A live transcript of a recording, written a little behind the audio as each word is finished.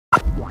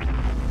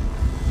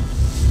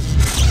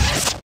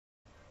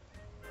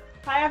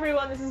Hi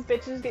everyone, this is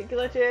Bitches Get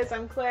Glitches.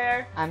 I'm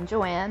Claire. I'm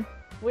Joanne.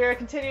 We're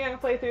continuing to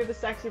play through the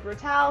Sexy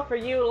Brutale. For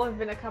you, it'll have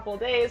been a couple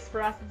days.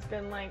 For us, it's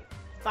been like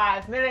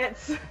 5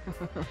 minutes.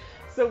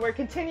 So we're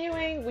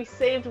continuing. We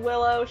saved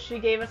Willow. She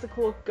gave us a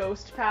cool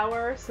ghost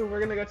power, so we're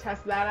gonna go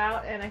test that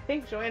out. And I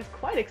think Joanne's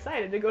quite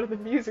excited to go to the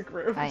music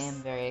rooms. I am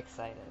very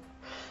excited.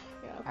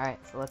 Yeah. Alright,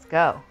 so let's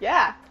go.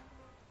 Yeah.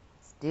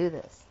 Let's do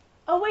this.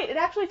 Oh wait, it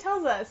actually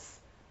tells us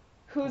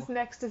who's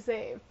next to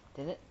save.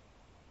 Did it?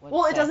 What'd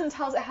Well, it say? doesn't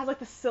tell us. It has like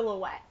the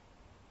silhouette.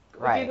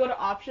 Right. If you go to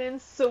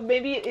options, so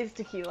maybe it is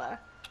Tequila.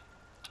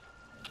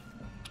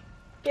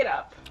 Get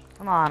up.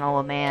 Come on,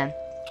 old man.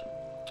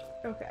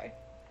 Okay.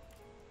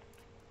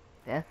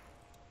 Fifth?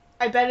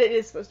 I bet it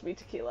is supposed to be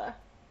Tequila.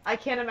 I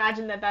can't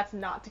imagine that that's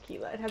not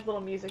Tequila. It has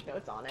little music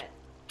notes on it.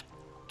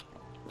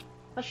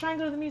 Let's try and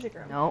go to the music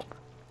room. Nope.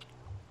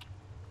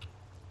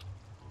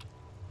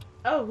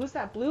 Oh, who's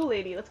that blue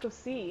lady? Let's go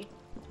see.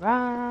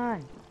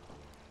 Run!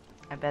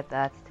 I bet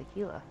that's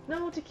Tequila.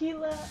 No,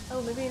 Tequila.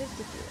 Oh, maybe it is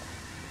Tequila.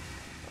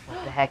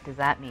 What the heck does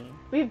that mean?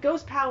 We have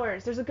ghost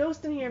powers. There's a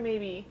ghost in here,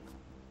 maybe.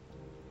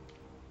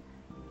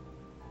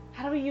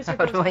 How do we use our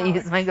How ghost do I powers?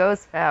 use my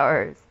ghost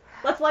powers?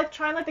 Let's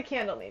try and light the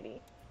candle,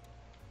 maybe.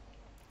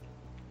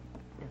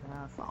 There's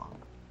another song.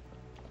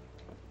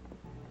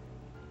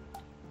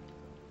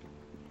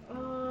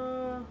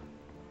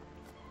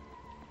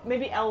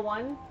 Maybe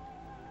L1?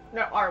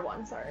 No,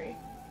 R1, sorry.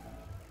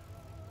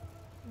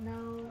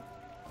 No.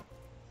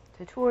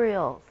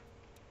 Tutorials.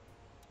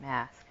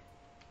 Mask.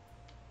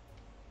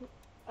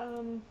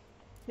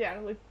 Yeah,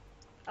 like,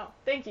 oh,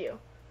 thank you.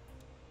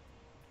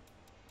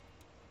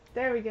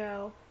 There we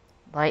go.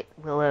 Light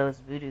Willow's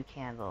voodoo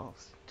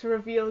candles. To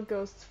reveal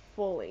ghosts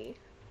fully.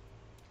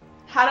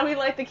 How do we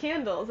light the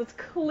candles? It's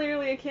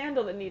clearly a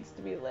candle that needs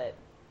to be lit.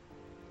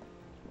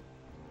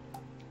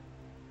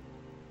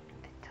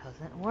 It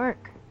doesn't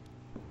work.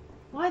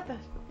 What the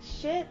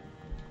shit?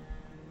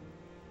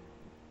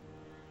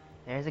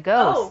 There's a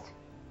ghost. Oh.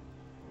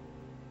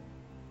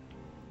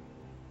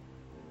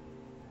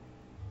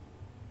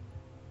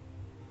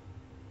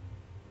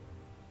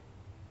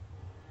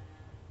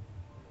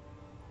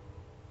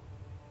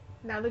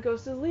 Now the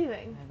ghost is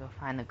leaving. I'm gonna go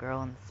find the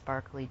girl in the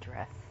sparkly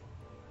dress.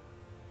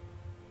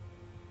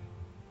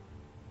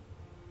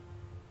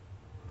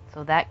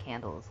 So that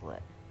candle is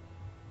lit.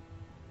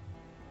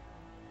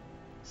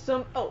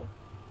 So, oh,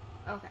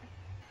 okay.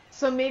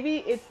 So maybe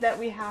it's that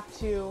we have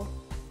to,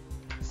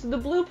 so the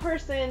blue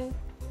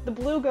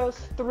ghost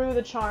threw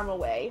the charm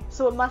away.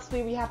 So it must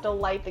be we have to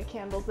light the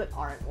candles that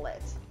aren't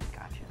lit.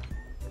 Gotcha.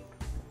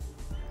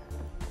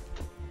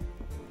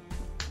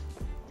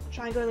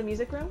 Try and go to the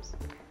music rooms?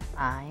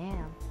 I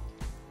am.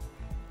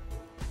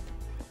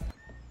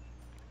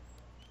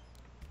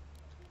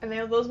 And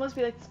those must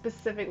be like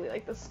specifically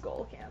like the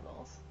skull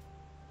candles.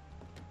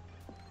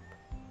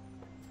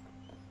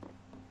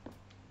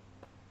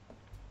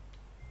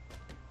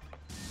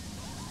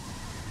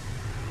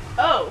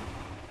 Oh!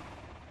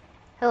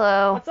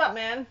 Hello. What's up,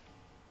 man?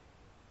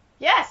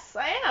 Yes,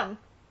 I am!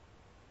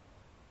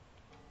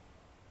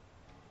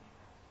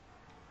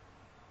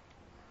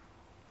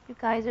 You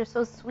guys are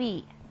so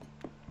sweet.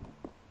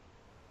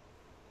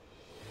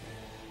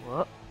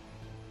 Whoop.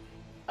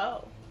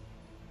 Oh.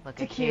 Look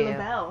at Tequila you.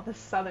 Belle, the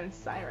Southern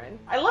Siren.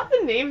 I love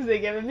the names they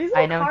give him. These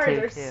I little know cards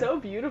too, are too. so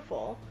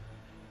beautiful.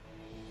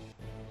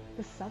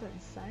 The Southern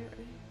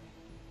Siren.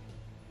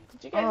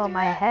 Did you guys Oh, do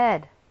my that?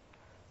 head.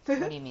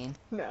 What do you mean?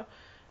 No.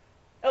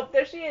 Oh,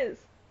 there she is.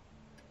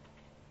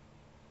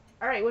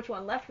 Alright, which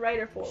one? Left, right,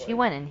 or forward? She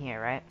went in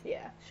here, right?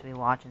 Yeah. Should we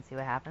watch and see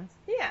what happens?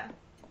 Yeah.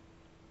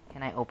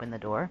 Can I open the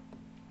door?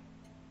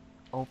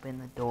 Open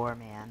the door,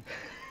 man.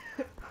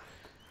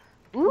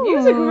 Ooh.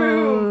 Music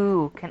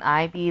room! Can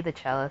I be the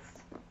cellist?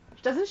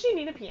 Doesn't she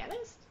need a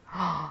pianist?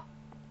 I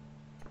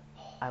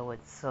would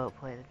so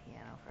play the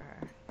piano for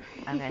her.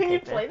 I'm gonna Can you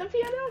take play this. the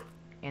piano?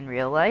 In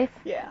real life?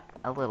 Yeah.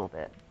 A little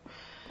bit.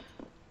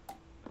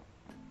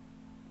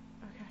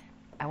 Okay.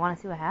 I want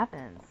to see what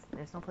happens.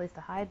 There's no place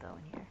to hide though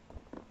in here.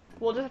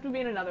 We'll just have to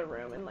be in another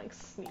room and like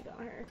sneak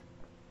on her.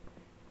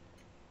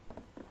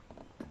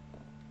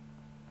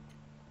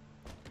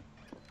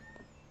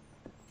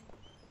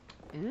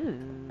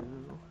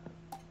 Ooh.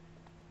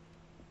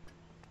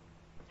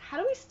 How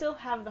do we still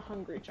have the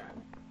hungry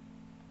charm?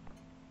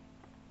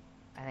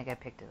 I think I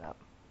picked it up.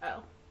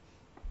 Oh.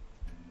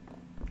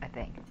 I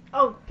think.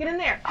 Oh, get in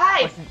there! I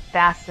Hide! wasn't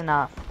fast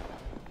enough.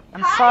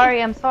 I'm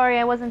Hide! sorry,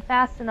 I wasn't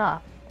fast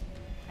enough.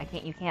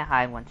 You can't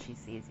hide once she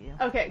sees you.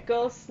 Okay,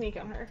 go sneak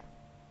on her.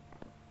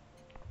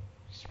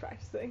 She's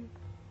practicing.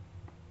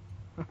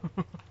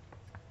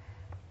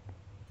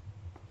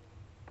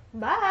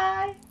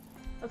 Bye!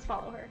 Let's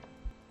follow her.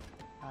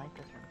 I like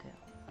this room too.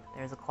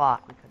 There's a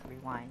clock, we could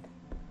rewind.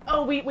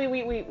 Oh,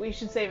 we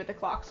should save at the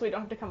clock so we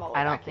don't have to come all the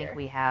way I don't back think here.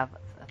 we have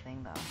a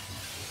thing though.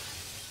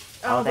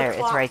 Oh, Oh, the there, it's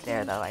clock. right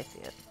there though, I see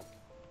it.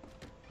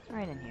 It's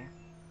right in here.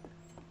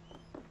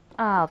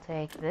 I'll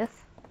take this.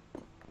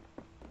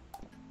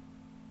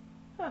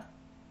 Huh.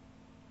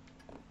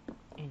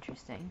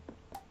 Interesting.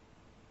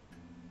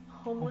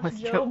 Homeless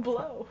Homeless Joe Joe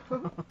Blow.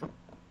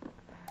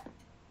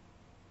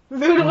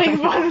 Voodooing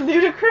fun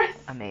ludicrous.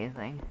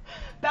 Amazing.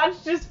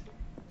 That's just...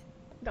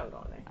 Don't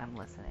go in there. I'm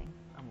listening.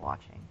 I'm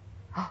watching.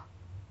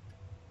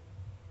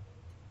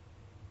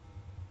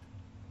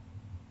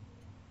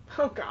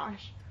 Oh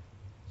gosh.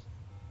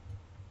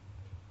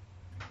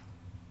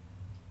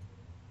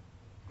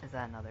 Is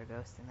that another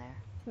ghost in there?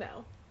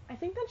 No. I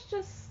think that's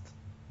just...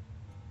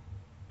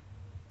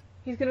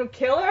 He's gonna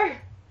kill her?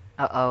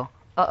 Uh-oh.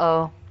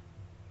 Uh-oh.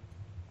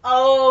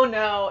 Oh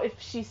no, if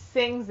she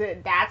sings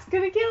it, that's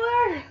gonna kill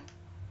her?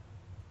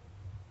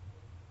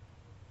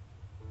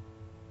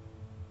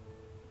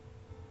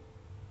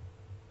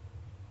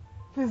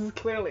 This is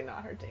clearly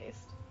not her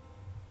taste.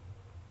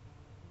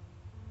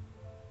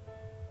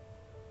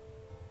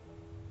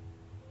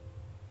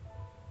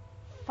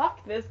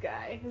 Fuck this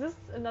guy. Is this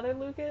another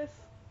Lucas?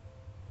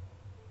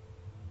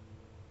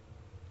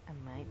 It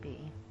might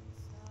be.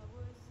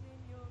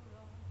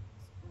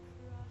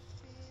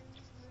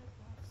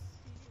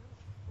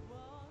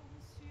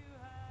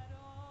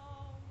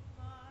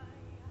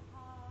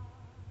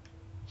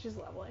 She's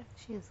lovely.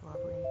 She is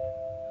lovely.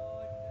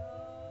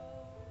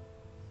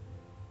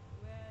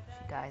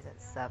 She dies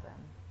at 7.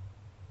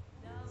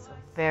 So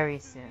very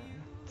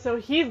soon. So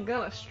he's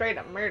gonna straight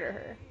up murder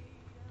her.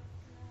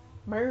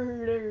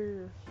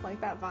 Murder. Like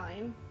that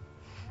vine.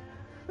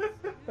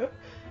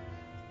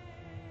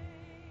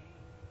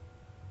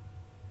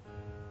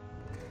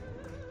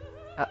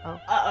 Uh-oh.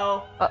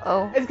 Uh-oh.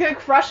 Uh-oh. It's gonna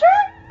crush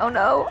her? Oh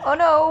no. Oh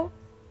no.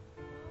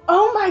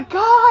 Oh my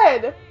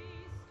god!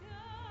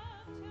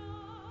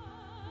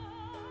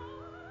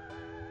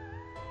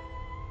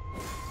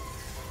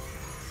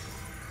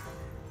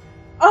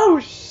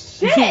 Oh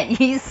shit!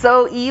 He's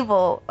so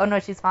evil. Oh no,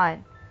 she's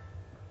fine.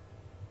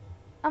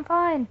 I'm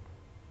fine.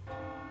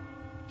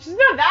 She's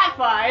not that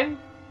fine.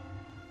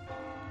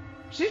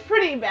 She's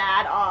pretty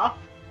bad off.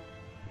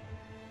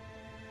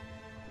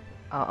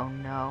 Oh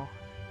no.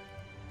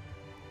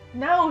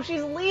 No,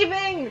 she's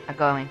leaving! I'm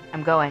going.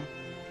 I'm going.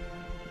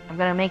 I'm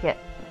gonna make it.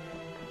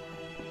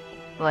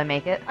 Will I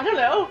make it? I don't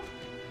know.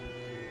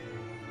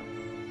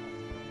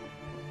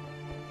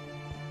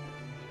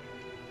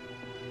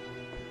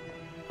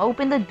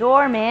 Open the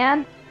door,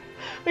 man.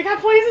 We got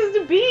places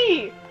to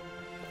be!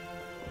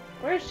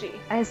 Where is she?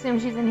 I assume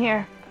she's in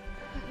here.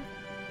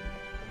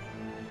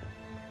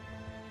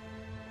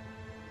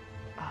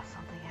 Oh,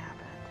 something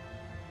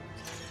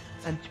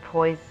happened. A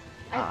poison.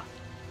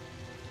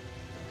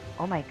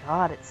 Oh my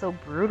god, it's so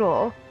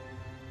brutal.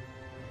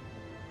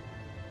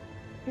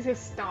 He's gonna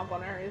stomp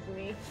on her, isn't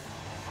he?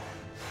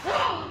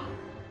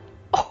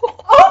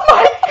 Oh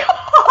my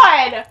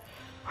god!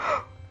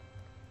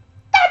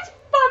 That's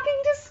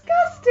fucking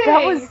disgusting!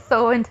 That was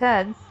so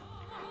intense.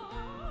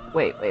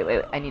 Wait.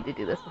 I need to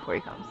do this before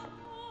he comes.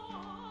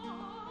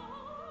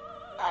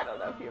 I don't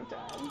know if you have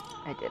time.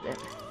 I did it.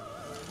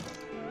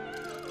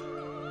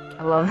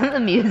 I love that the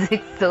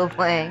music's still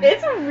playing.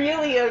 It's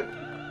really a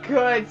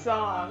good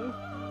song.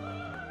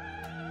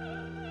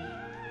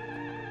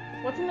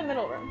 What's in the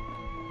middle room?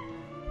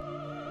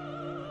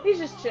 He's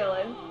just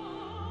chilling.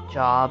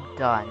 Job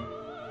done.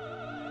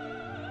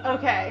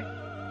 Okay.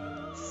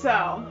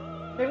 So,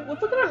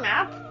 let's look at our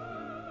map.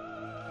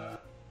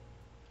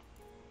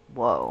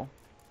 Whoa.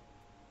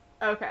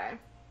 Okay.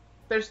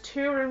 There's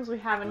 2 rooms we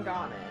haven't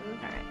gone in.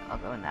 Alright, I'll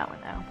go in that one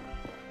now.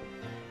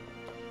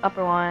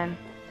 Upper one.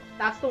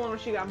 That's the one where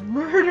she got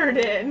murdered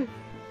in.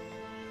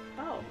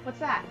 Oh, what's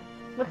that?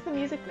 What's the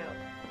music note?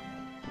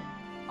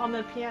 On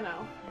the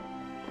piano.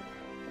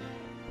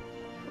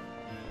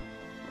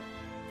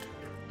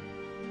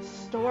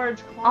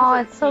 Storage closet. Oh,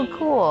 it's so key.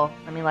 cool.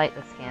 Let me light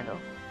this candle.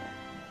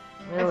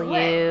 Will It's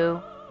lit.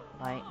 you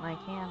light my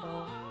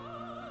candle?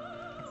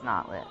 It's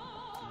not lit.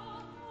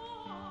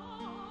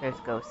 There's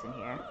ghosts in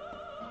here.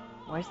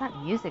 Where's that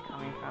music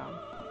coming from?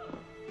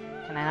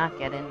 Can I not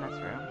get in this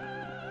room?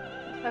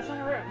 That's not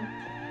a room.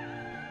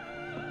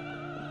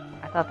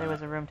 I thought there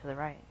was a room to the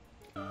right.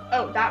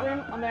 Oh, that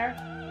room on there?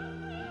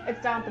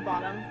 It's down at the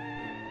bottom.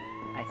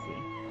 I see.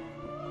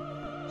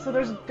 So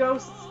there's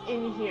ghosts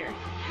in here.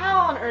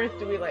 How on earth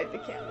do we light the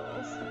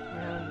candles?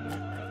 Will you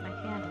light my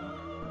candle?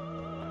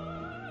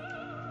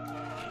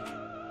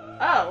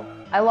 Oh,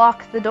 I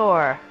locked the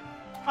door.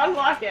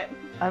 unlock it.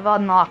 I've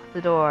unlocked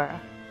the door.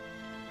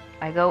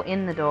 I go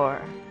in the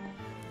door.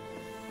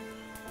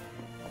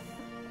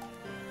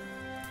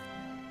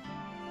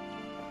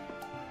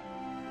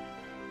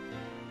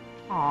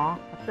 Aw,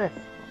 what's this?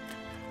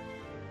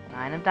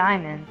 9 of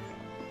diamonds.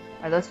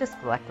 Are those just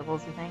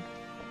collectibles, you think?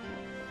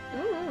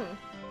 Mm.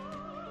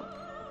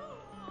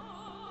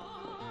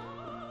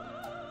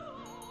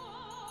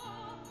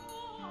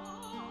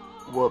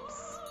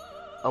 Whoops.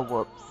 A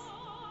whoops.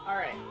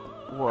 Alright.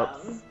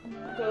 Whoops.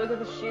 Go look at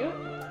the chute.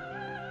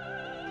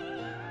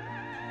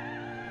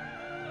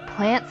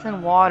 Plants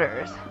and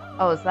waters.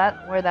 Oh, is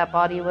that where that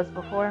body was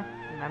before?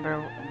 Remember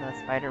in the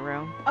spider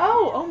room?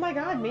 Oh my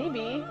god,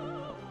 maybe.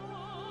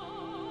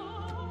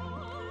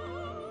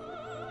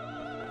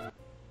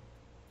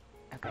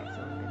 Okay, so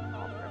we've been in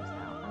all the rooms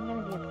now. I'm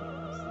gonna be a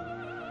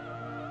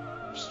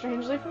pianist.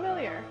 Strangely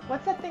familiar.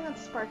 What's that thing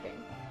that's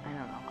sparking? I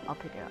don't know. I'll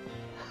pick it up.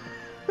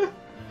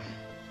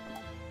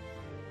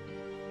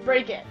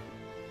 Break it.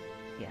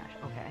 Yeah,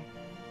 okay.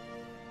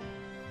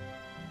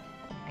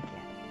 I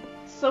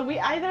can't. So we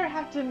either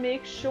have to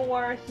make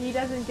sure he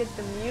doesn't get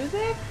the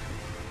music.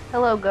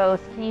 Hello,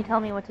 ghost. Can you tell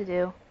me what to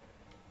do?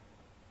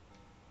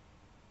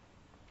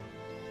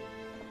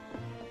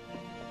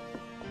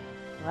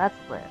 Well, that's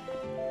lit.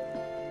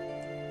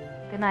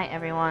 Good night,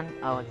 everyone.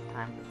 Oh, it's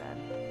time for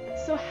bed.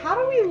 So how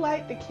do we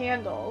light the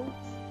candles?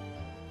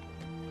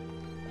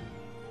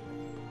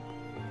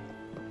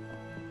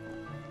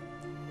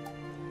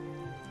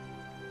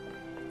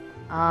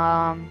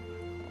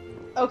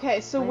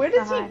 Okay, so where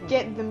does he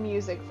get the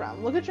music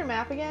from? Look at your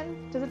map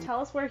again. Does it tell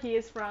us where he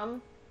is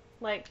from?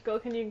 Like,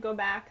 can you go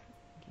back?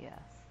 Yes.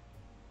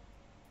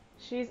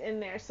 She's in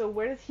there, so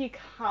where does he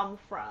come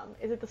from?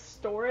 Is it the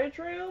storage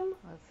room?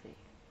 Let's see.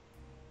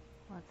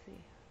 Let's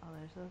see. Oh,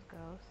 there's those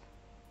ghosts.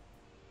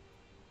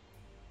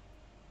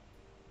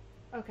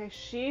 Okay,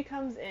 she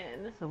comes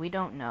in. So we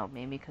don't know,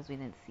 maybe because we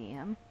didn't see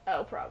him.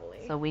 Oh,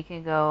 probably. So we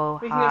can go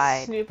we hide. can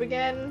go snoop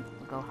again.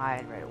 We'll go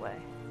hide right away.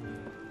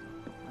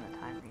 When the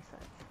time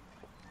resets.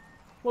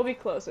 We'll be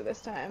closer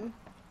this time.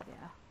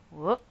 Yeah.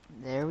 Whoop.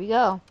 There we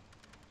go.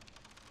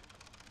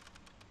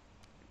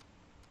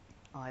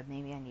 Oh,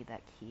 maybe I need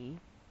that key.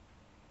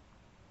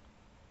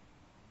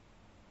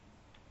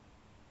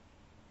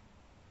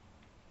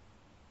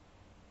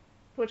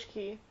 Which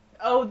key?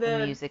 Oh,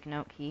 the music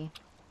note key.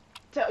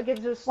 To get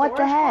to the storage what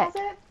the heck?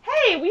 closet?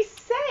 Hey, we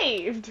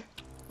saved!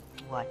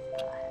 What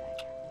the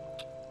heck?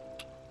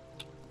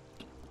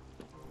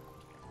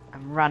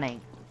 I'm running.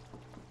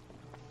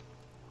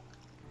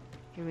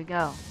 Here we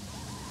go.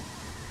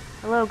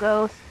 Hello,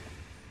 ghost.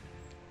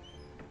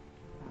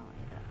 I don't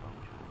need that phone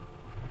charge.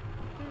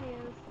 There he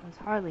is. It was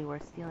hardly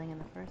worth stealing in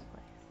the first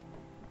place.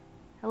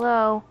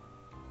 Hello.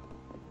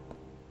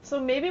 So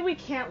maybe we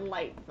can't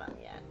light them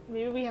yet.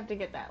 Maybe we have to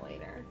get that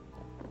later.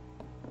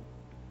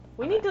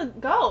 We need to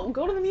go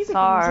to the music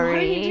room. What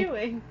are you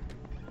doing?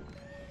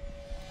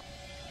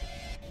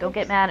 Don't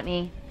get mad at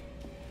me.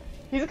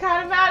 He's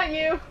kind of mad at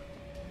you.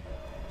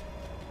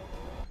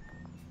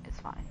 It's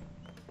fine.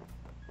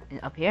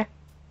 Up here?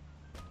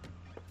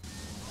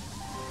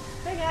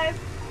 Hey guys.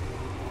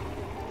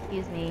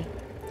 Excuse me.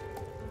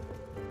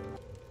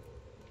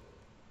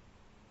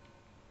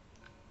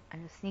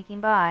 I'm just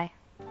sneaking by.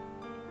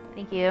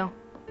 Thank you.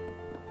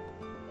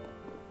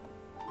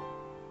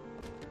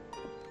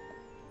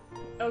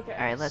 Okay.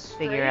 Alright, let's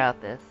figure out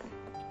this.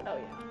 Oh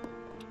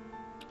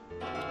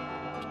yeah.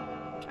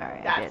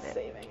 Alright, That's I did it.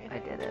 saving. I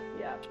did it.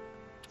 Yeah.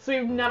 So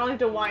we not only have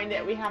to wind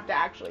it, we have to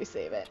actually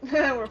save it.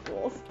 We're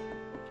fools.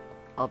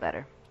 All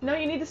better. No,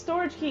 you need the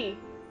storage key.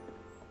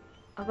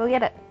 I'll go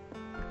get it.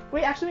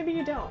 Wait, actually maybe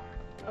you don't.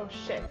 Oh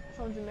shit,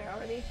 someone's in there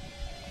already.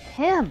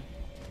 Him.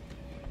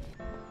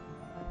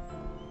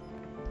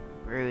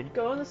 Rude.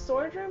 Go in the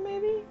storage room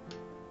maybe?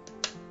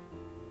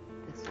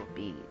 This will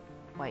be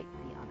quite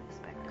the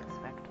unexpected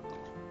spectacle.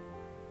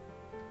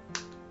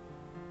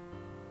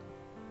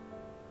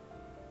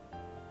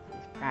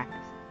 He's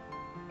practicing.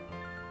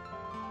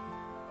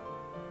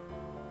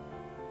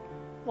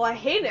 Well, I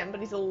hate him, but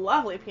he's a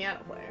lovely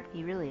piano player.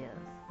 He really is.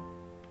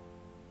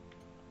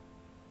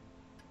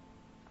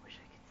 I wish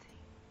I could see.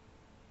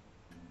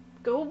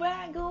 Go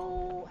back,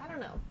 go... I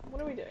don't know.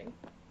 What are we doing?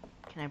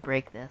 Can I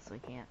break this? We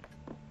can't.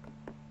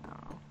 I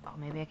don't know. Oh,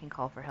 maybe I can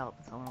call for help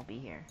and someone will be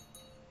here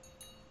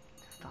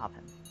to stop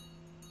him.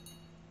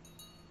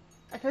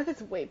 I feel like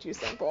it's way too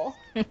simple.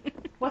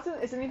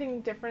 Is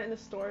anything different in the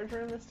storage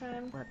room this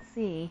time? Let's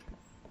see.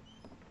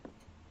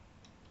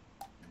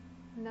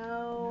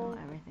 No. No,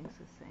 everything's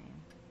the same.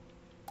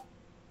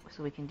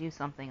 So we can do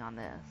something on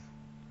this.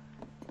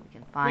 We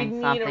can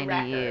find something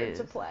to use.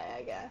 To play,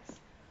 I guess.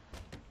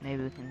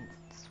 Maybe we can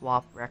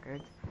swap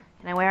records.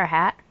 Can I wear a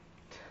hat?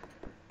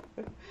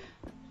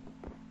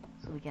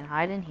 So we can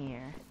hide in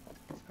here.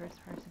 Is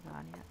first person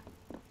gone yet?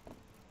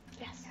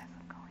 Yes. Yes,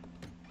 I'm going.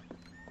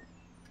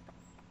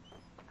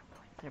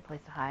 Is there a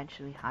place to hide?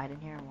 Should we hide in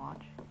here and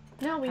watch?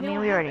 No, we know. I mean,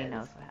 what we already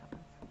happens. know what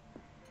happens.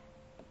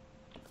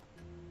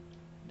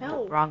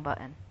 No. Wrong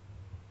button.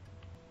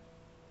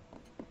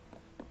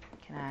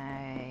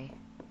 Can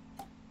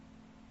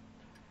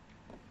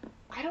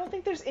I don't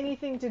think there's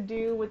anything to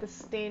do with the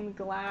stained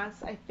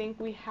glass. I think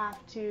we have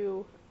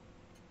to...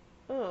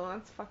 Oh,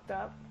 that's fucked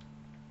up.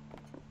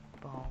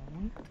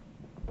 Bone.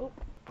 Oh.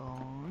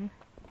 Bone.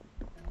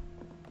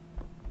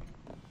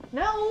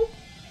 No!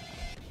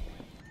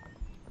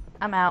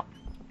 I'm out.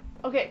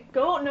 Okay,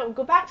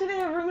 go back to the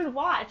other room and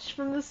watch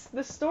from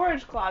the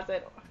storage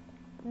closet.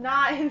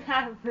 Not in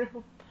that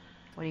room.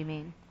 What do you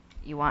mean?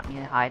 You want me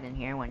to hide in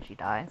here when she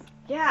dies?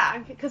 Yeah,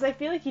 because I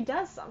feel like he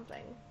does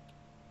something.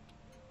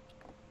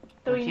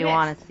 Don't you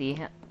want to see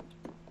him?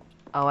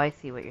 Oh, I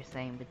see what you're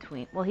saying.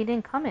 Well, he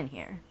didn't come in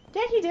here.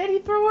 Yeah, he did. He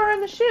threw her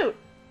in the chute.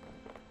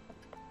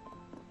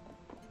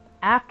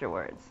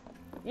 Afterwards.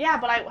 Yeah,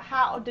 but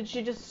how? Did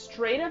she just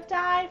straight up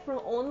die from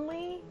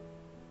only?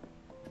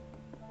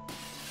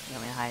 You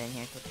want me to hide in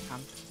here till she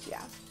comes?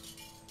 Yeah.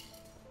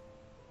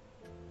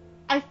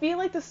 I feel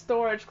like the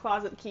storage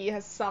closet key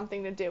has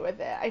something to do with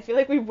it. I feel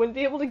like we wouldn't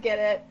be able to get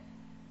it.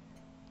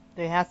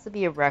 There has to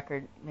be a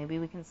record. Maybe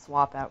we can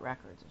swap out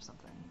records or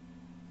something.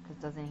 Because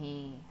doesn't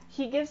he...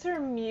 He gives her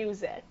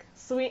music.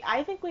 So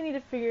I think we need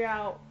to figure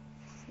out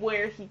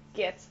where he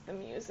gets the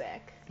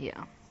music.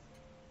 Yeah.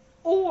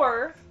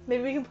 Or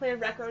maybe we can play a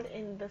record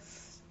in the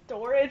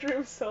storage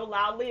room so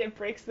loudly it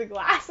breaks the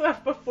glass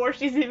up before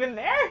she's even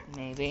there.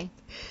 Maybe.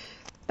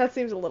 That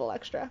seems a little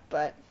extra,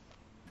 but...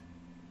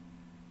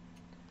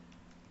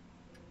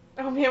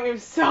 Oh man, we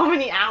have so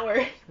many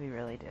hours. We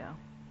really do.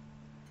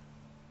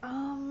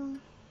 I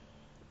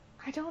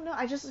don't know.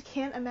 I just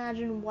can't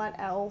imagine what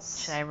else.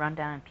 Should I run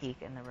down and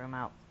peek in the room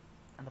out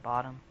at the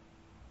bottom?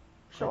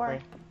 Sure.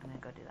 Quickly? I'm gonna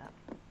go do that.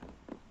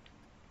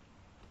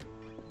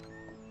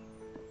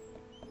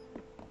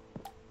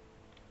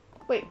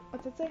 Wait,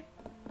 what's it say?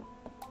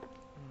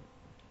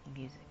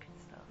 Music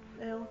and stuff.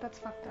 Ew, that's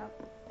fucked up.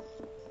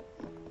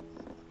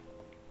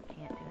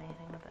 Can't do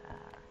anything with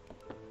that.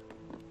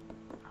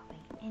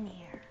 Nothing in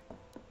here.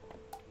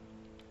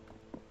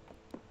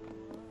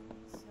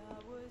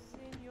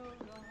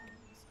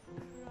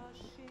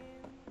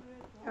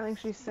 I think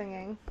she's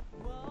singing.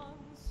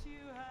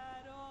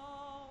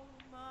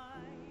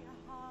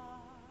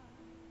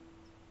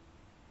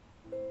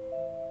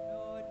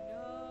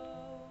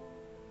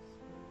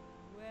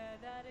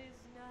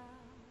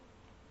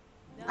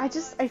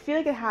 I feel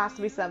like it has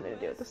to be something to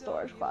do with the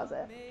storage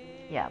closet.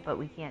 Yeah, but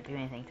we can't do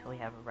anything till we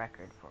have a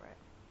record for it.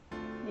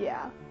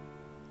 Yeah.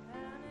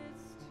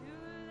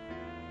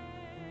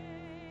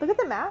 Look at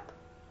the map.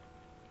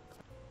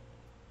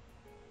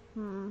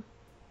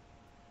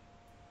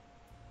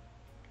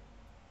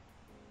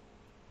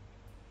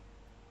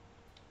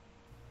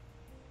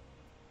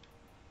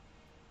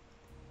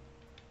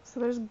 So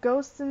there's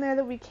ghosts in there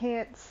that we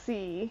can't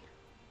see.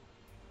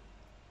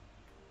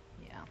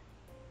 Yeah.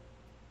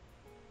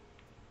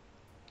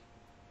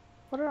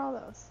 What are all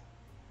those?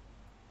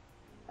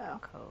 Oh,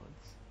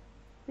 Codes.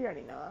 we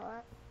already know all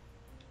that.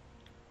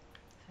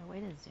 Is there a way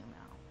to zoom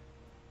out?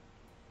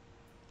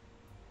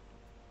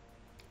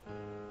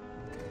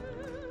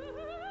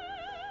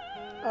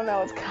 Oh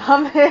no, it's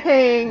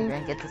coming! We're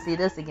gonna get to see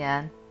this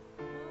again.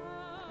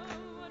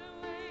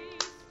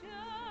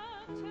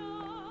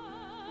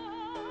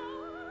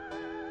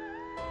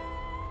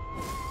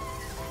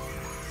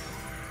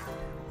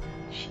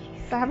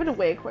 That happened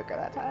way quicker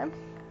that time.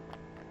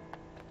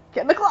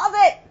 Get in the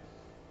closet!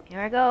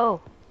 Here I go.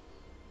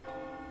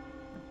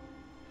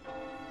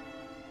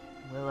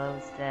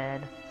 Willow's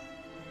dead.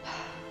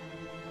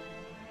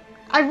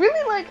 I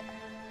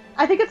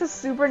think it's a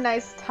super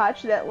nice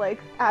touch that, like,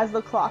 as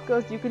the clock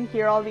goes, you can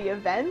hear all the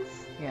events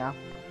Yeah.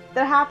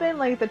 that happen,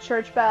 like the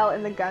church bell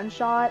and the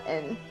gunshot,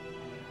 and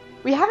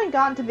we haven't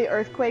gotten to the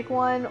earthquake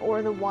one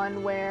or the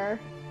one where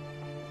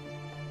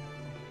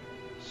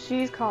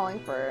she's calling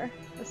for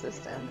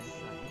assistance.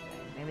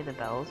 Maybe the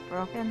bell's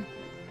broken?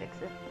 Fix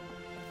it?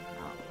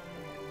 Oh.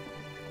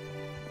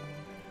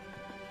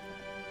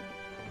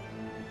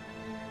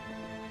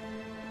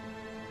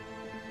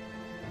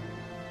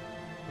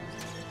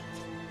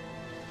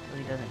 So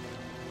he doesn't.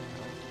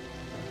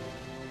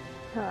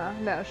 Huh,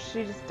 no,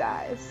 she just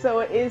dies. So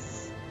it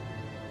is...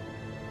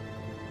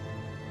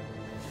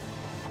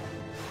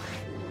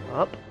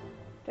 Up.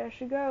 There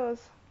she goes.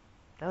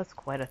 That was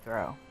quite a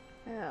throw.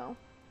 Oh.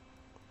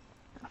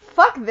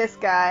 Fuck this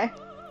guy.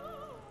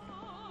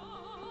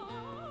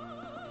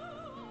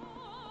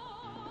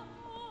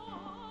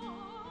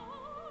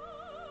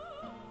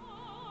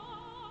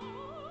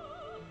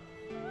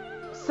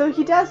 So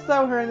he does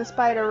throw her in the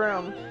spider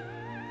room.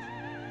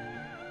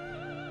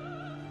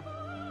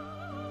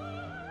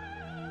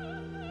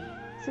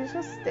 So he's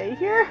gonna stay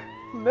here?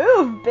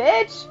 Move,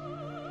 bitch!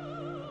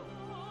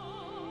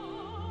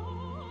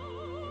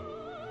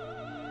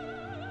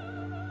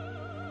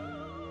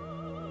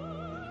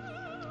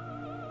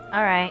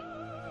 Alright.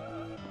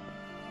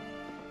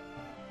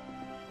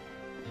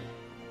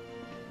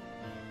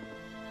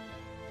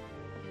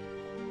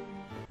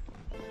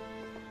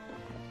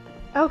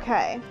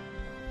 Okay.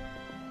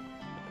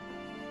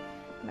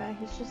 No,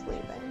 he's just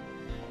leaving.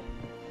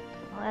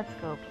 Well, let's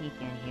go peek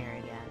in here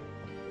again.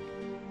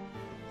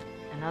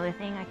 Another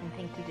thing I can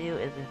think to do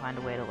is to find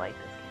a way to light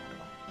this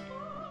candle.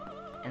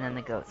 And then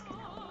the ghost can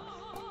help us.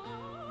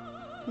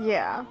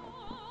 Yeah.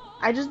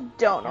 I just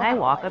don't know. Can I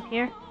walk up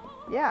here?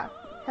 Yeah.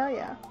 Hell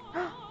yeah.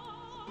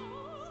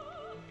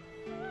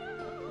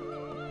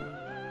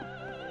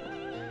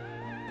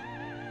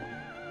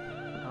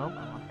 Oh,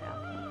 I walked down.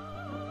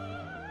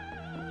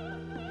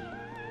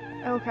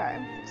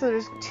 Okay. So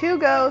there's two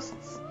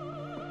ghosts.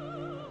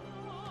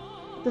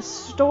 The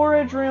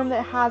storage room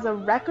that has a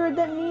record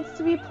that needs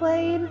to be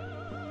played. Those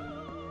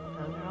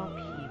are all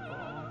people.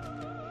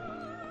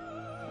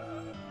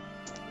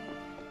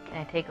 Can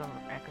I take a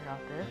record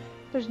off this?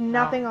 There's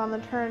nothing on the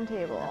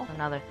turntable. That's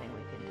another thing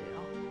we can do.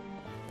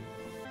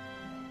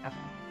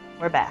 Okay.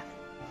 We're back.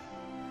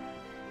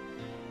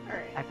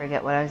 Alright. I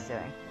forget what I was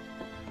doing.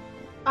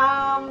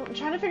 I'm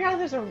trying to figure out if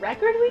there's a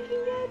record we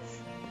can get.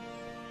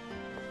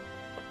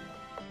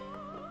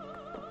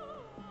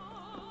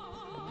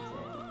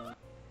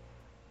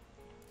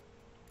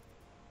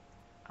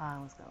 I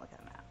was gonna look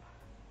at a map.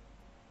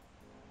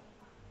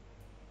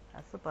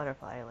 That's the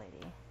butterfly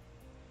lady.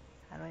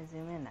 How do I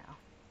zoom in now?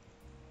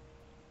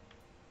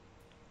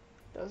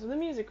 Those are the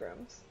music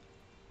rooms.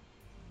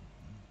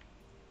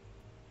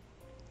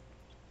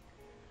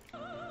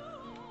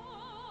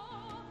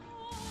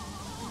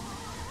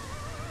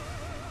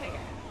 Hey guys.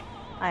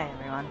 Hi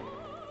everyone.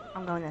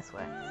 I'm going this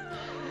way.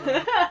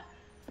 What's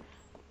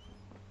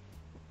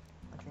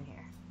in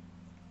here?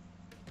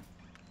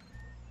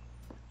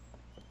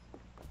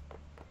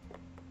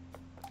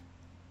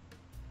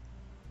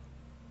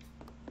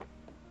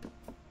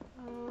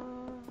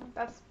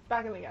 That's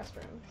back in the guest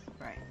rooms.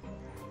 Right.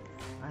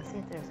 Let's see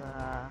if there's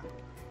a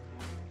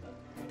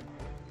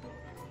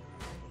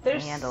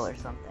handle or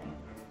something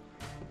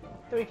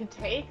that we can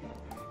take.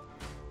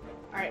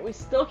 Alright, we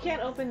still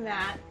can't open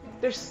that.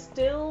 There's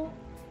still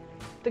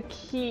the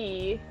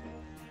key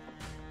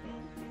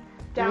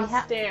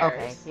downstairs.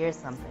 Okay, here's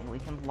something. We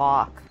can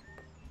lock.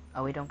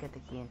 Oh, we don't get the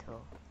key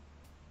until...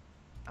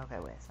 Okay,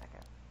 wait a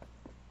second.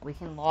 We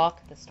can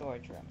lock the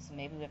storage room, so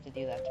maybe we have to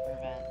do that to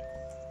prevent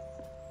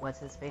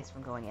what's-his-face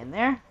from going in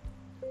there?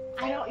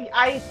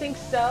 I think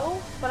so,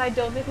 but I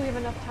don't think we have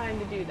enough time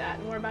to do that,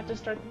 and we're about to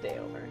start the day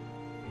over.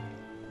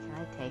 Can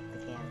I take the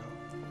candle?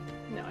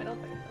 No, I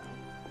don't think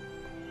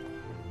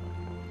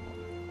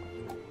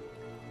so.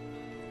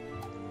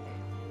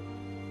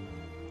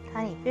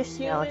 Tiny fish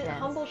skeletons.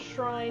 Human humble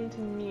shrine to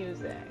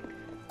music.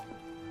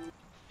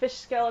 Fish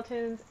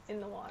skeletons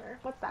in the water.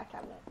 What's that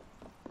cabinet?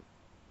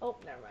 Oh,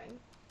 never mind.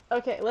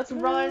 Okay, let's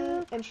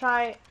run and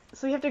try.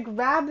 So we have to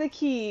grab the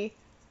key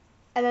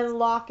and then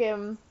lock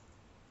him.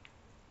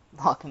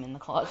 Lock him in the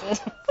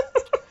closet.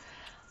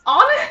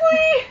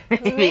 Honestly,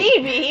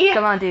 maybe.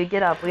 Come on, dude,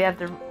 get up. We have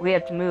to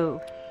move.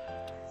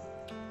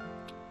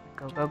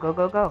 Go, go, go,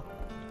 go, go.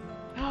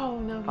 Oh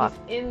no, Fuck.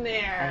 he's in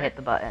there. I hit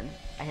the button.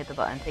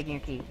 Taking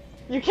your key.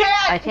 You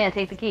can't. I can't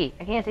take the key.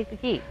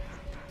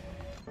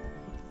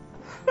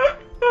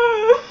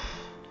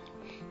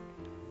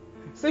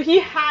 So he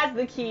has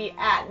the key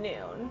at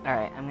noon.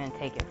 Alright, I'm gonna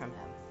take it from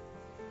him.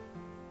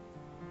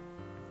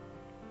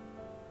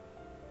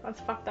 That's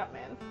fucked up,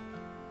 man.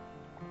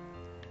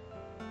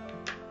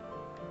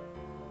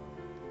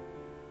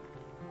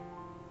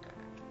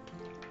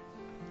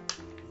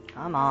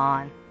 Come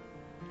on.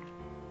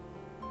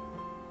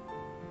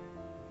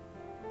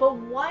 But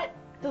what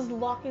does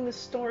locking the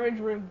storage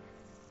room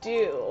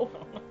do?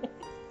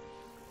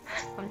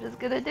 I'm just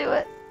gonna do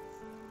it.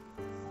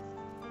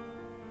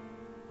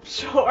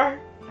 Sure.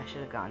 I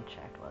should have gone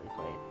checked while he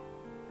played.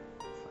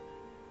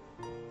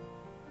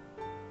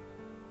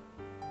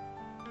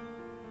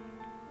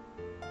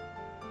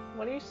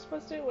 What are you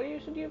supposed to do? What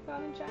should you have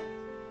gone and checked?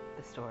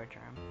 The storage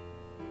room.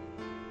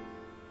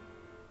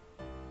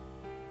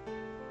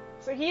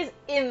 So he's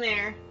in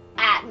there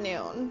at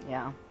noon.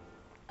 Yeah.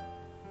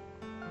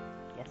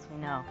 Yes, we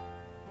know.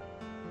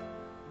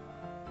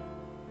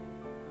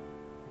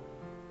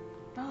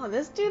 Oh,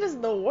 this dude is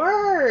the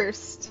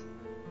worst.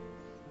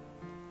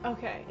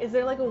 Okay, is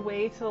there like a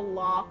way to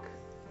lock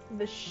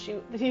the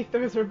chute that he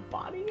throws her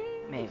body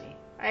in? Maybe.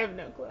 I have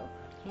no clue.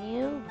 Can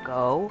you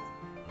go?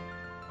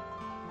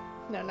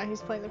 No, now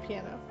he's playing the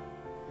piano.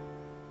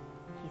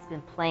 He's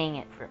been playing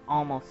it for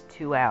almost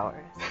 2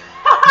 hours.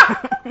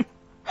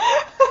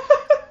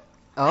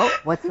 Oh,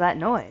 what's that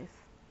noise?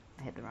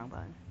 I hit the wrong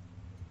button.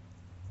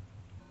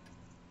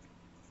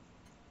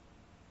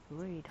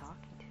 Who are you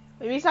talking to?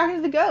 Maybe he's talking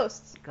to the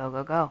ghosts. Go,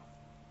 go, go.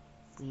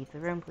 Leave the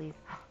room, please.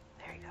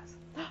 There he goes.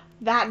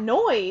 That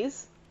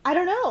noise? I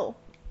don't know.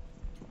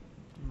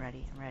 I'm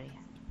ready.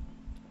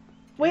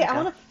 Wait, I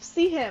want to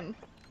see him.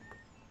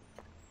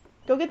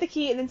 Go get the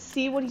key and then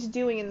see what he's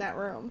doing in that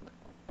room.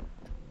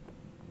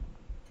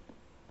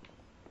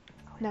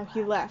 Oh, No,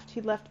 he left.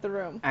 He left the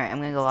room. Alright, I'm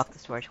gonna go lock the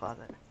storage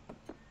closet.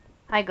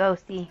 Hi,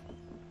 Ghosty.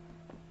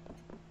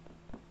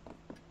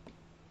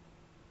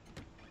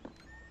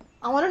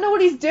 I want to know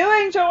what he's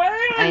doing, Joanne!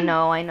 I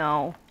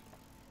know.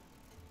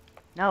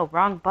 No,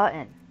 wrong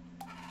button.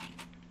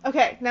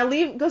 Okay, now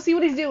leave. Go see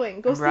what he's doing.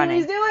 Go see what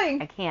he's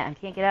doing. I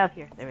can't get out of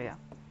here. There we go.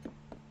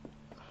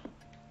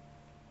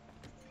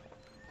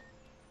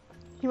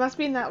 He must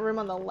be in that room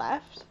on the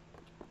left.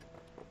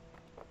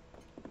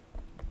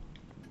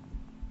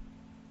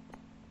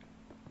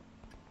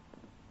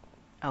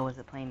 Oh, was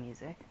it playing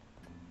music?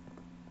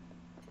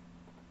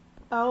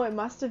 Oh, it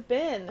must have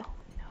been. Oh,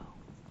 no.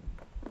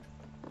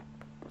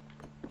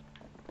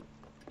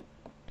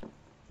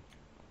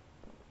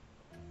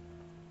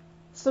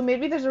 So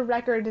maybe there's a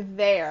record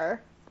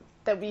there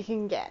that we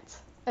can get.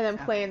 And then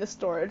play in the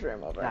storage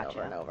room over and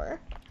over and over.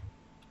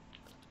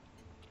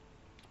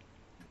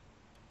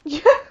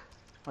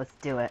 Let's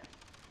do it.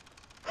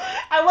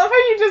 I love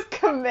how you just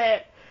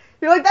commit.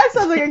 You're like, that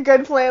sounds like a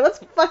good plan. Let's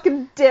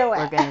fucking do it.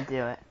 We're gonna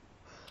do it.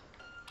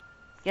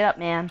 Get up,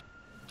 man.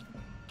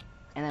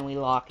 And then we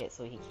lock it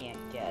so he can't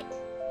get...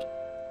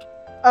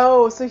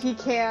 Oh, so he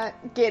can't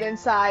get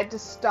inside to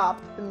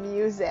stop the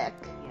music.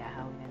 Yeah,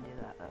 how are we gonna do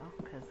that, though?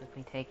 Because if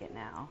we take it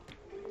now...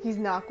 He's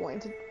not going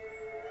to... leave.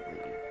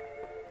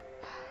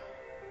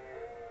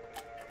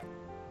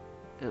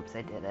 Oops,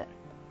 I did it.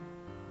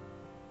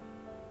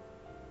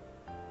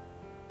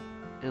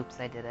 Oops,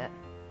 I did it.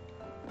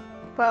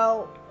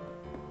 Well.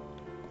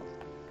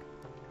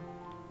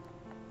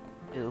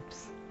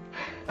 Oops.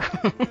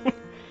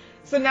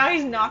 So now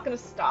he's not gonna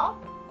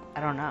stop?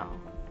 I don't know.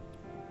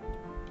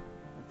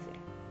 Let's see.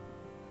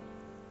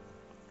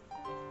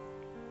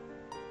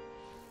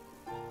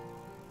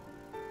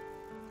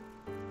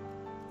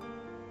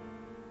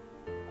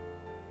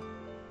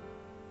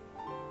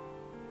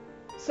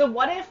 So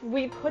what if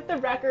we put the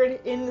record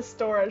in the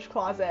storage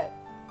closet,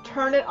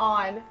 turn it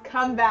on,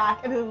 come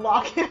back, and then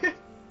lock it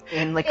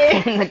In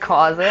the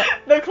closet?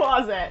 the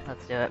closet.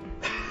 Let's do it.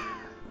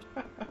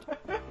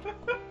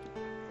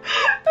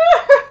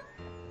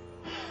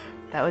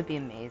 That would be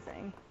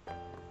amazing.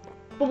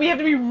 But we have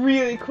to be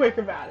really quick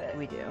about it.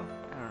 We do.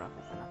 I don't know if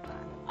there's enough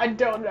time. I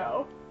don't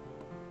know.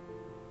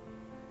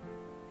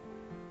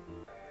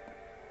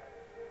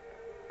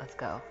 Let's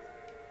go.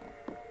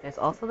 There's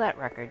also that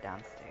record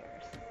downstairs.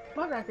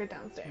 What record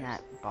downstairs? In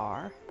that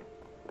bar.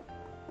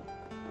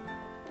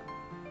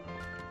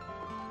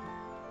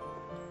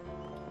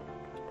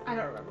 I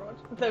don't remember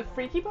what. The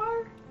Freaky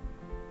Bar?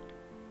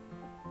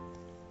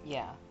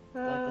 Yeah.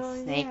 The Oh,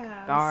 snake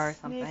yeah, bar or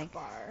snake something.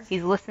 bar.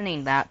 He's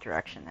listening that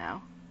direction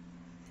now.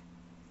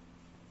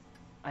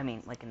 I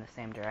mean, like in the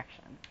same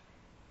direction.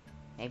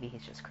 Maybe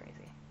he's just crazy.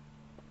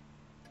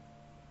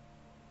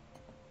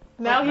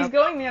 No, Oh, he's nope.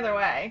 going the other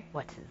way.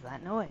 What is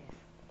that noise?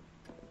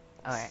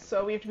 Alright.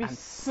 So we have to be I'm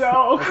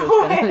so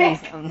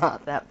quick. I'm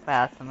not that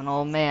fast. I'm an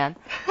old man.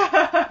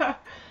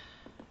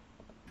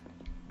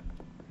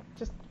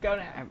 Just go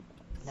now.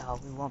 No,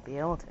 we won't be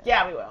able to.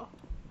 Yeah, we will.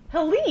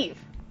 He'll leave.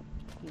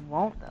 He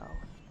won't, though.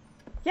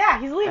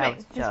 Yeah, he's leaving. That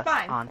was He's just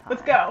fine. on time.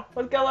 Let's go.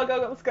 Let's go,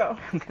 let's go.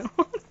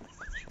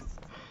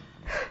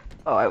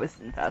 Oh, I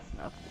wasn't fast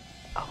enough.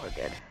 Oh, we're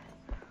good.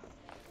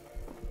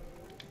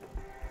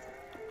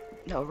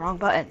 No, wrong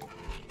button.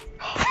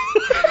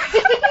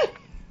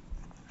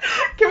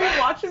 Can we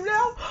watch him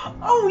now?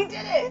 Oh, we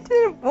did it!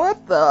 Dude,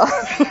 what the?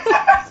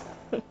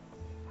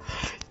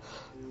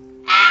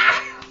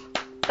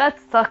 That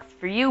sucks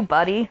for you,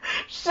 buddy.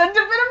 Shouldn't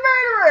have been a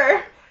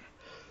murderer!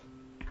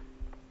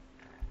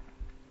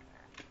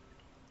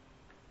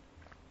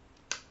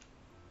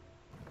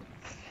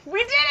 We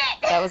did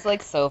it! That was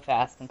like so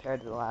fast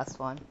compared to the last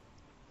one.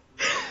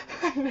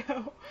 I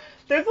know.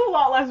 There's a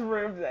lot less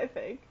rooms, I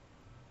think.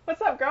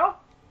 What's up, girl?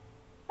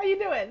 How you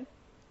doing?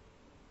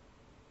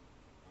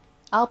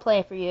 I'll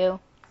play for you.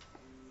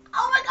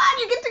 Oh my god,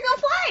 you get to go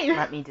play!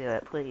 Let me do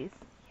it, please.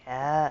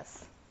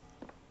 Yes.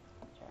 Turn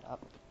it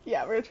up.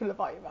 Yeah, we're gonna turn the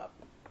volume up.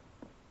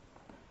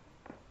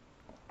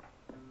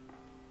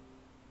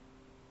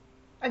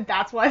 And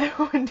that's why the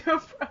window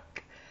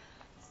broke.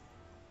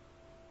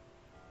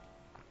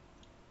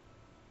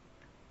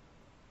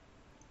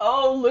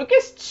 Oh,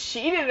 Lucas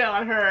cheated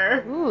on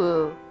her.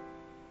 Ooh.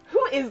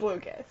 Who is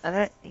Lucas?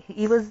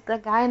 He was the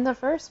guy in the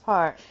first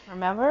part,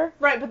 remember?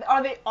 Right, but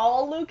are they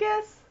all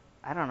Lucas?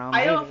 I don't know.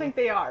 I don't maybe. think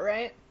they are,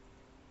 right?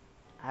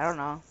 I don't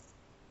know.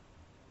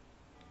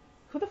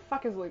 Who the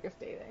fuck is Lucas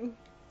dating?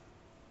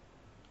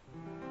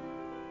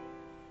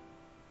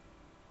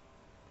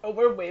 Oh,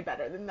 we're way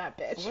better than that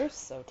bitch. We're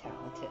so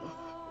talented.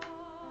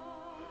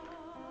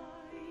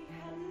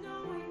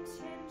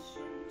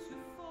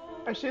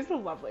 Oh, she has a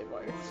lovely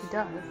voice. She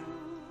does.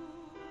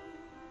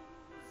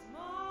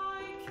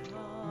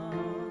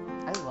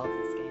 I love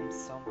this game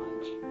so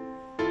much.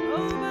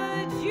 Oh,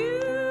 but you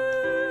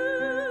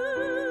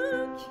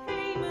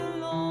came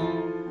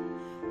along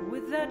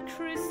with that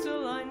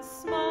crystalline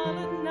smile,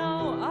 and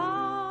now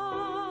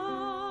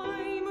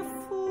I'm a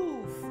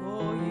fool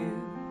for you.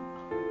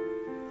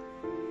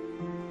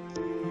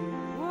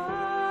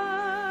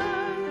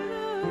 One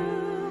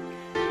look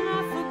and I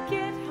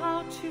forget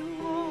how to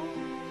walk.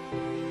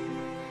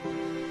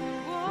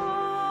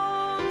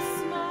 One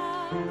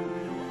smile,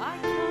 no, I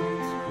can't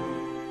talk.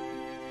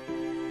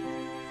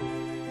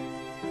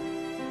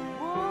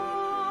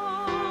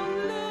 One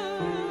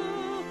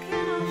look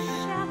and I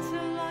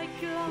shatter like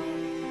glass.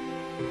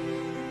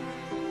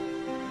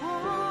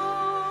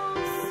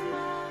 One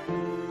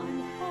smile, I'm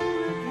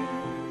whole again.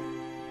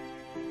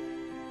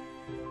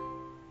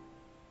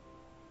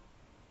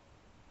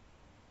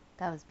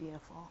 That was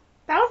beautiful.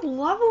 That was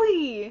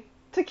lovely.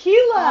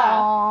 Tequila.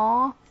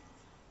 Aww.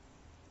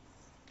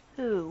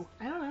 Who?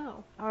 I don't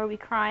know. Are we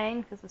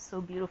crying because it's so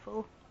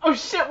beautiful? Oh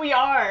shit, we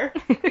are.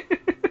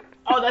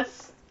 Oh,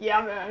 that's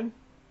yeah, man.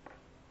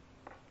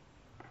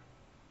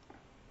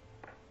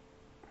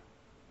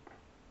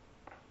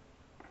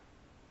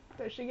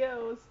 There she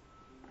goes.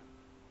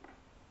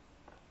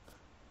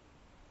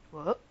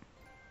 Whoop.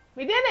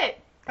 We did it.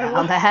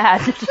 Found the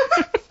hat.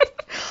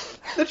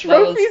 The That was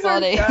trophies are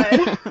funny.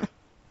 good.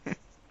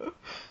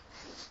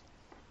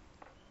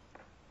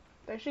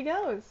 There she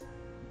goes.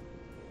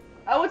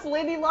 Oh, it's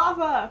Lady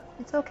Lava.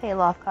 It's okay,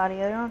 Lofcotty.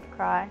 You don't have to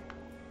cry.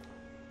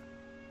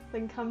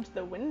 Then come to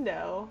the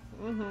window.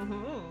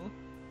 Mm-hmm.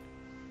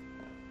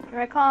 Here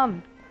I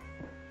come.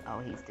 Oh,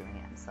 he's doing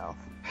it himself.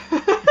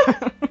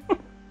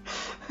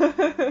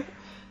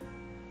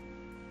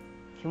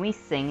 Can we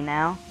sing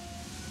now?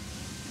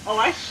 Oh,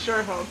 I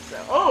sure hope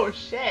so. Oh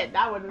shit,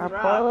 that one was Our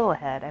rough. poor little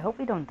head. I hope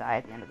we don't die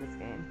at the end of this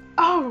game.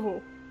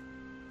 Oh!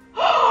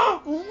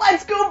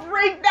 Let's go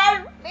break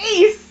that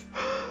face!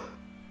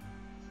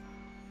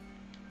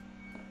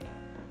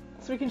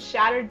 So we can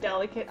shatter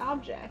delicate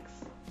objects.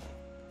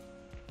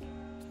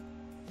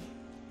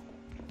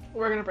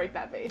 We're gonna break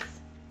that vase.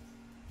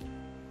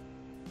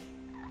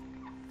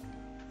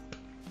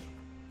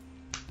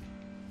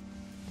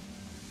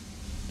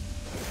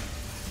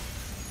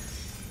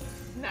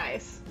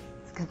 Nice.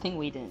 It's a good thing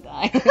we didn't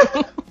die.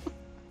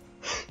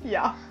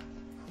 Yeah.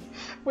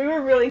 We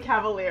were really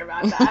cavalier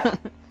about that.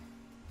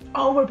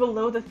 Oh, we're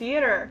below the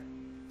theater.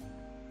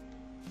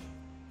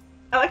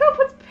 I like how it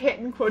puts pit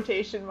in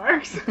quotation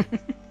marks.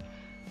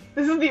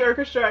 This is the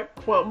orchestra,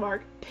 quote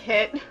mark,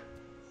 pit.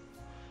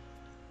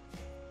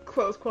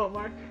 Close quote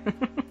mark.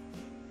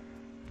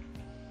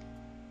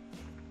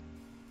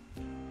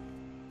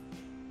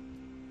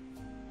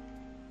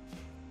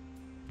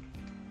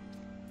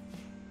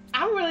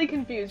 I'm really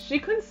confused. She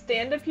couldn't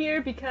stand up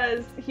here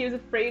because he was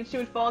afraid she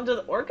would fall into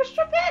the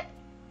orchestra pit?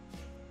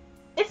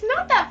 It's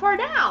not that far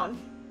down.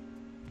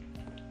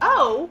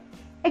 Oh.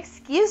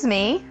 Excuse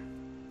me?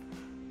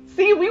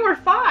 See, we were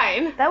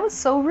fine. That was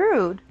so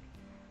rude.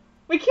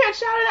 We can't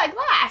shatter that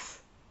glass.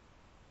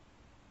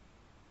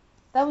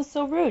 That was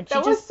so rude. She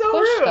That was just so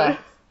pushed rude. us.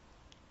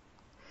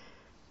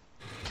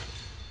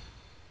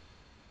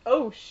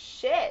 Oh,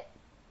 shit.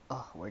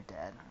 Oh, we're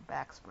dead. Our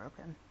back's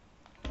broken.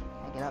 Can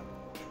I get up?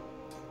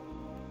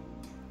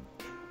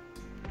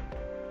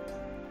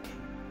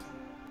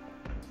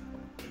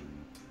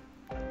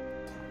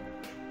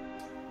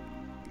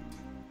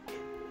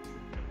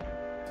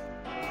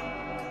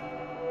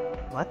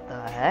 What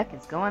the heck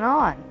is going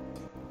on?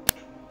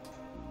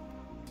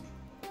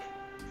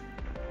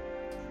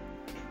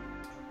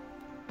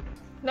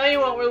 No, you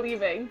won't. We're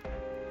leaving.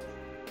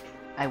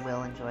 I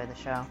will enjoy the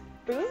show.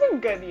 This is some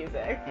good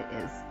music. It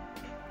is.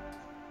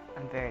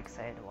 I'm very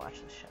excited to watch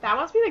the show. That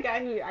must be the guy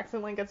who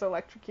accidentally gets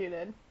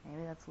electrocuted.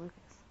 Maybe that's Lucas.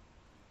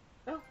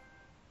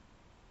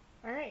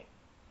 Alright.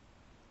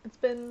 It's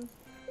been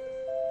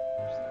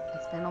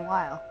a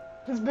while.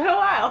 a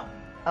while.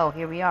 Oh,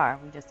 here we are.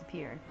 We just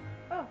appeared.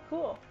 Oh,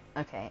 cool.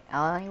 Okay,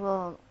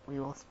 we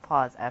will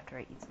pause after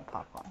I eat some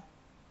popcorn.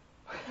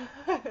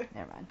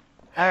 Never mind.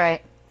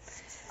 Alright.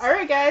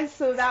 Alright guys,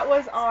 so that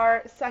was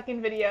our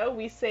second video.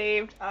 We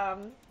saved,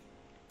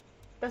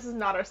 this is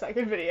not our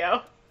second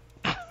video.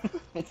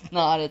 It's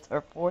not, it's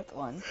our fourth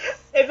one.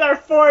 It's our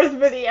fourth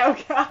video,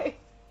 guys.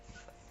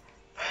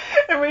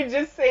 And we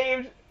just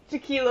saved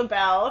Tequila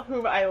Belle,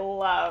 whom I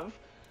love.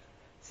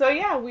 So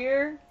yeah,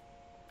 we're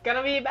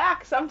gonna be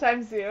back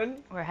sometime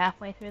soon. We're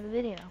halfway through the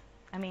video.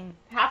 I mean,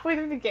 Halfway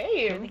through the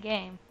game. through the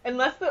game.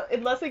 Unless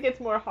it gets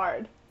more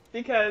hard.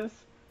 Because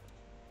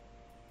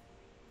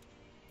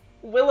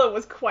Willow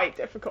was quite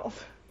difficult.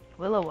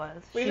 Willow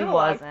was. We She did a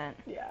lot. wasn't.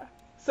 Yeah.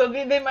 So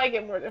they might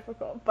get more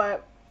difficult,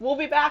 but we'll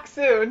be back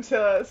soon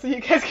so you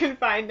guys can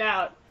find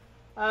out.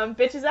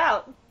 Bitches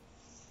out.